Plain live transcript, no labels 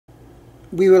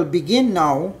we will begin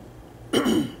now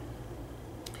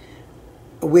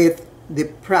with the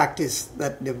practice.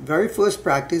 That the very first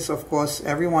practice, of course,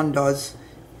 everyone does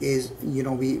is,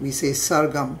 we say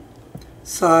sargam.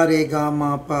 Sa re ga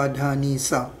ma pa dha ni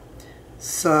sa.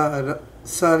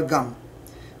 Sargam.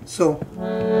 So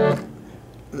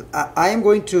I am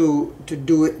going to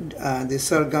do it, the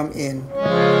sargam in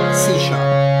C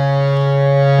sharp.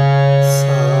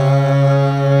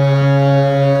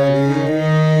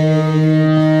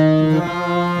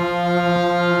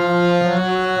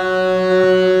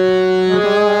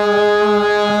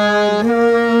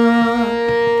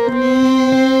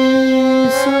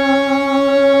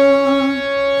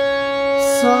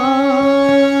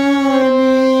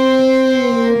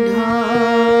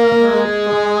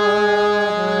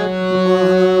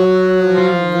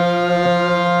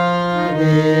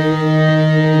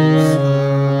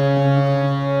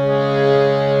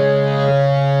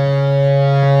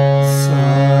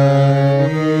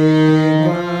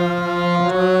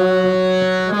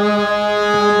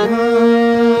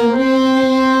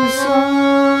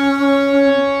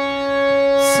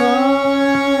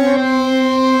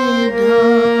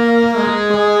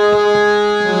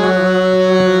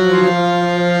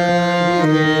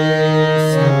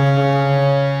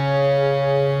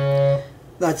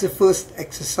 That's the first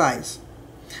exercise.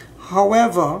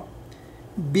 However,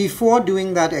 before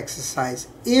doing that exercise,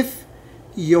 if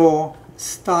your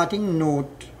starting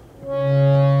note,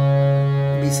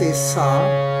 we say sa,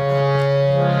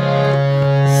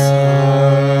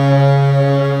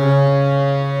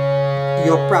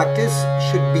 your practice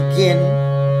should begin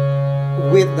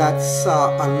with that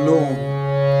sa alone.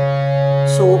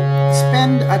 So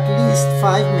spend at least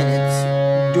 5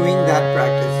 minutes doing that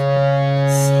practice.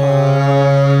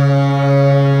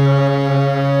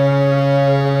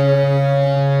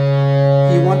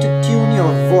 You want to tune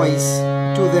your voice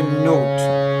to the note.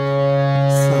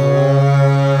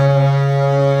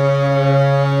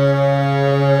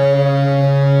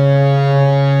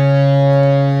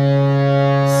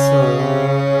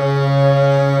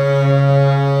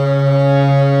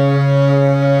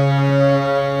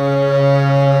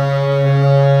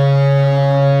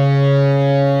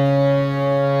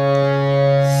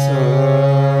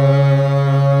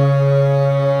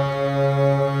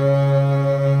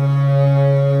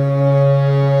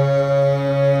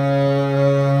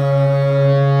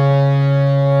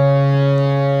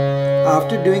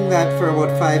 After doing that for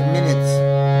about 5 minutes,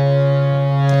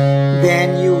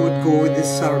 then you would go with this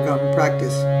sargam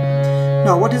practice.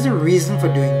 Now, what is the reason for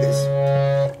doing this?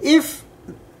 If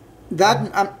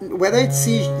that, whether it's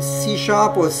C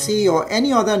sharp or C or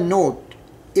any other note,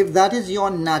 if that is your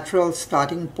natural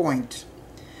starting point,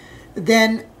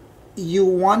 then you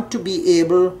want to be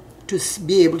able to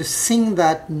sing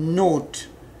that note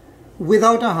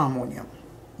without a harmonium.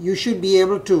 You should be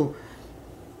able to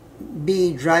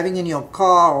be driving in your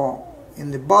car or in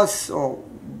the bus or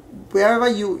wherever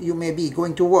you may be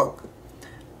going to work,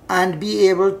 and be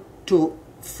able to,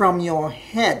 from your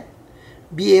head,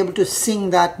 be able to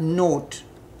sing that note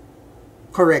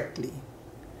correctly.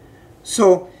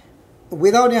 So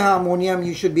without a harmonium,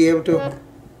 you should be able to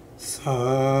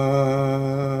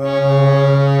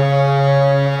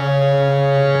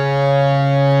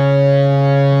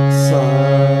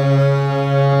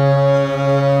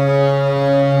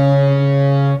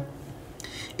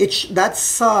that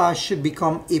sa should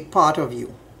become a part of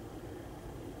you,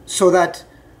 so that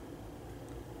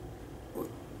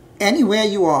anywhere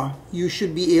you are, you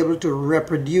should be able to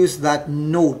reproduce that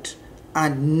note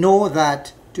and know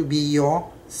that to be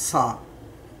your sa.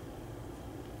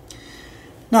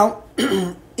 Now,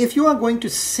 if you are going to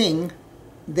sing,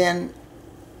 then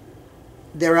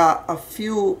there are a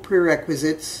few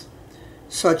prerequisites,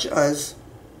 such as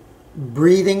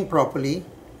breathing properly,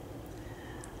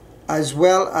 as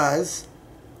well as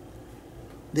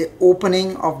the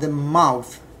opening of the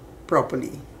mouth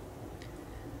properly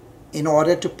in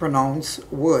order to pronounce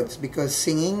words, because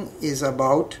singing is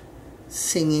about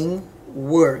singing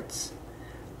words,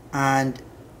 and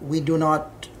we do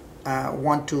not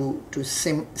want to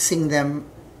sing them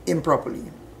improperly.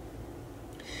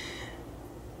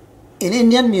 In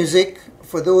Indian music,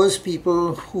 for those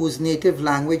people whose native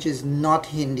language is not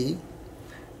Hindi,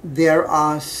 there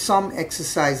are some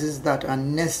exercises that are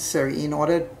necessary in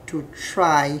order to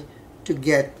try to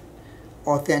get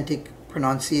authentic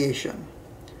pronunciation.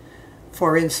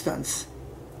 For instance,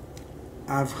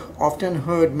 I've often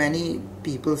heard many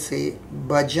people say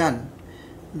bhajan.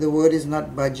 The word is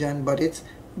not bhajan, but it's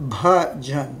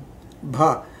bhajan.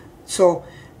 Bha. So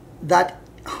that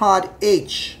hard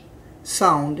H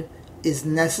sound is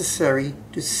necessary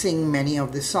to sing many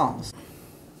of the songs.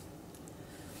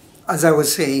 As I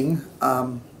was saying,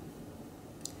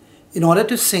 in order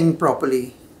to sing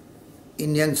properly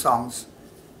Indian songs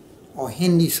or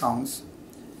Hindi songs,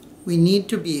 we need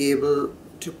to be able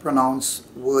to pronounce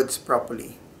words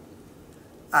properly.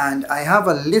 And I have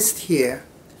a list here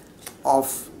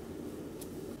of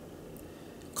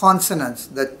consonants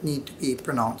that need to be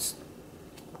pronounced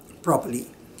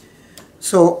properly.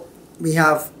 So we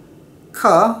have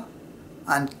K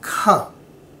and K,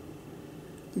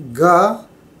 G,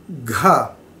 G,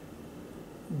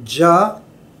 J,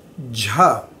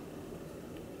 J,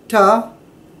 T,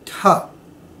 T,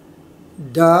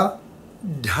 D,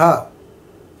 D,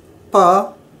 P,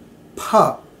 P,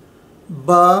 B,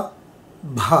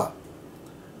 B.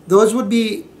 Those would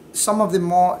be some of the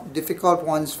more difficult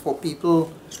ones for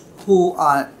people who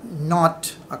are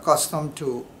not accustomed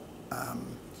to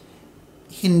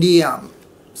Hindi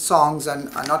songs and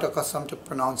are not accustomed to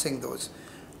pronouncing those.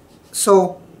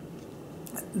 So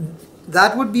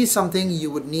that would be something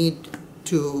you would need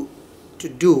to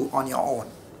do on your own.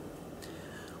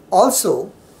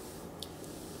 Also,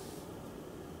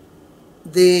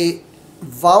 the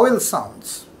vowel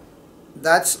sounds,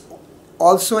 that's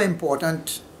also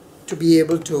important to be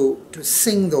able to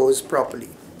sing those properly.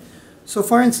 So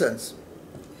for instance,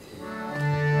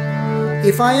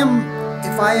 if I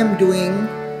am doing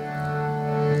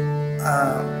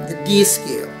the D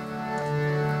scale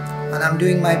and I'm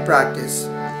doing my practice,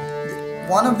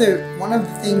 one of the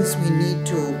things we need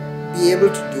to be able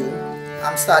to do,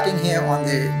 I'm starting here on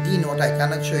the D note, I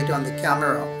cannot show it on the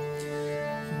camera,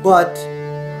 but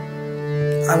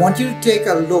I want you to take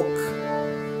a look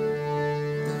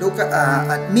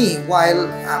at me while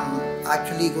I'm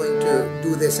actually going to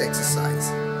do this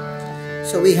exercise.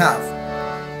 So we have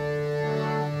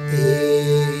A,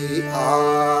 A,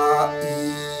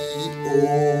 E, O,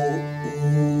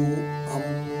 U,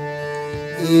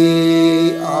 A,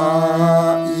 A,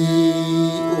 E,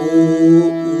 O,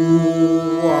 U,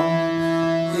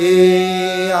 A,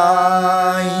 A,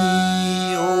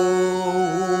 E, O,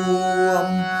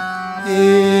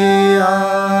 A,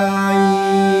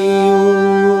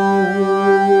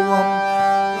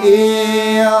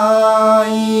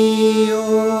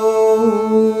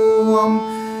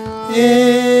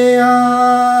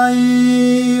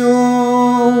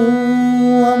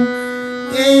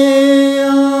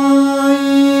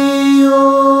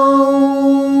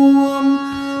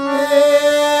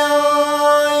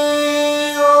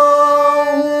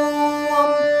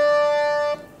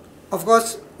 Of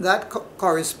course, that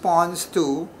corresponds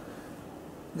to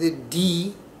the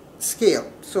D scale.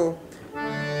 So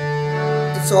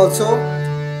it's also,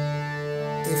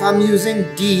 if I'm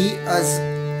using D as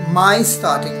my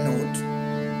starting note,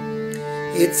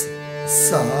 it's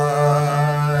Sa,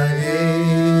 Re,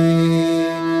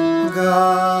 Ga,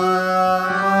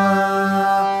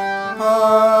 Ma, Pa,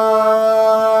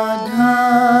 Dha,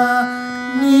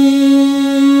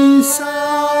 Ni, Sa,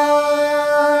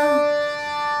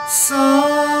 Sa,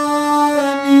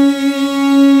 Ni,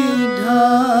 Dha,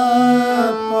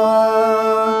 Pa,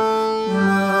 Ma,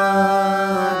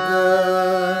 Ga,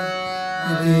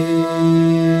 Re,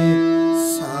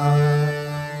 Sa.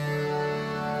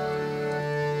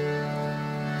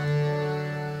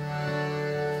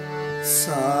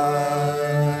 Sa,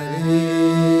 Re,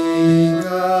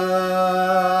 Ga,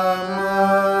 Ma,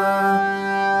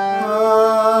 Pa,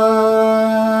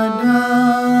 Dha,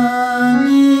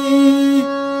 Ni,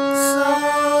 Sa,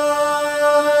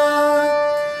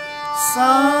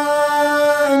 Sa,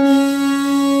 Ni,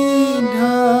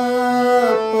 Dha,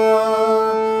 Pa,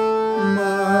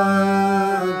 Ma,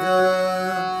 Ga,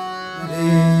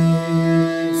 Re,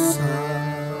 Sa.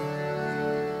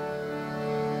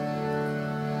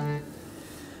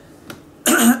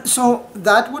 So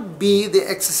that would be the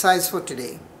exercise for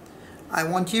today. I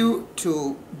want you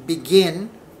to begin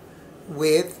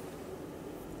with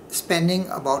spending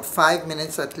about 5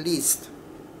 minutes at least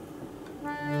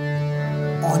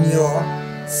on your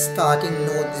starting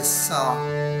note, this Sa.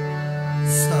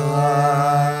 Sa.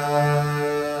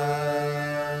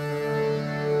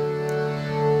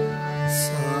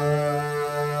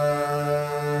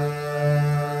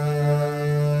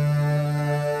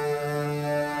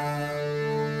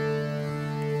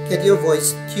 Get your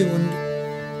voice tuned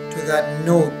to that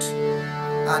note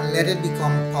and let it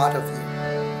become part of you.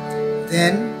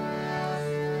 Then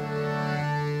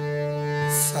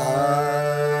Sa,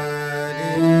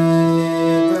 Re,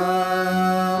 Ga,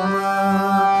 Ma,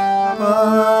 Pa,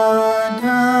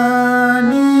 Dha,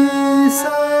 Ni,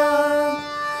 Sa,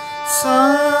 Sa,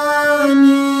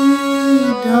 Ni,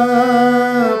 Dha,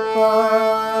 Pa,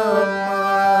 Ma,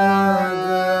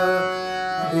 Ga,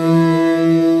 Re,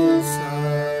 Sa.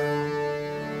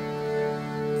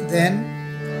 Then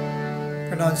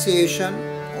pronunciation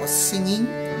or singing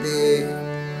the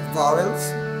vowels,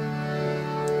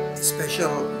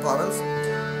 special vowels.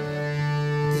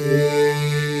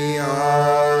 E, I,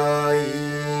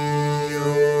 E, O,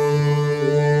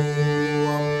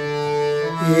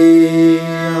 E,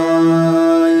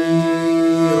 I, E,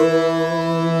 O,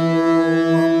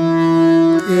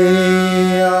 E,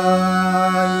 I,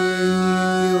 E,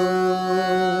 O,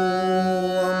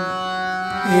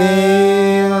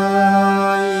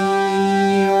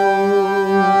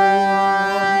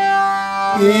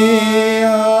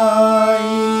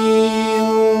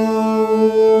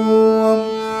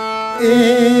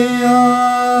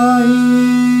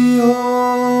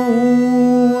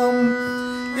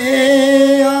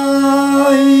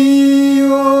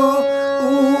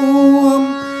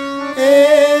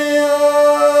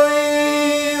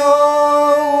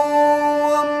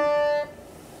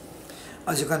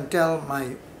 As you can tell,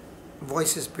 my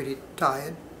voice is pretty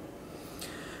tired,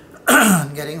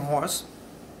 getting hoarse.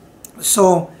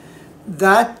 So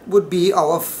that would be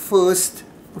our first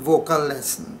vocal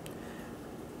lesson.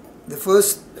 The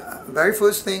very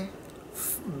first thing,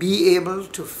 be able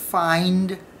to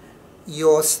find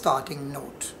your starting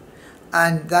note,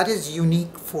 and that is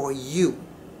unique for you.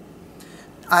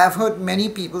 I have heard many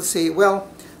people say, well,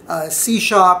 C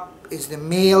sharp is the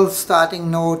male starting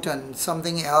note and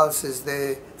something else is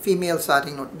the female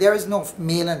starting note. There is no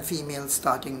male and female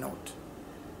starting note.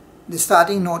 The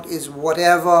starting note is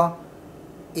whatever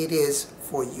it is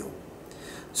for you.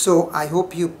 So I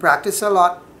hope you practice a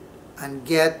lot and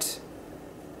get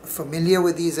familiar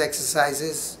with these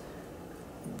exercises.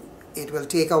 It will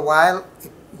take a while.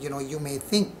 You may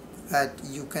think that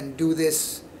you can do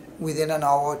this within an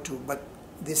hour or two, but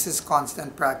this is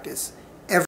constant practice.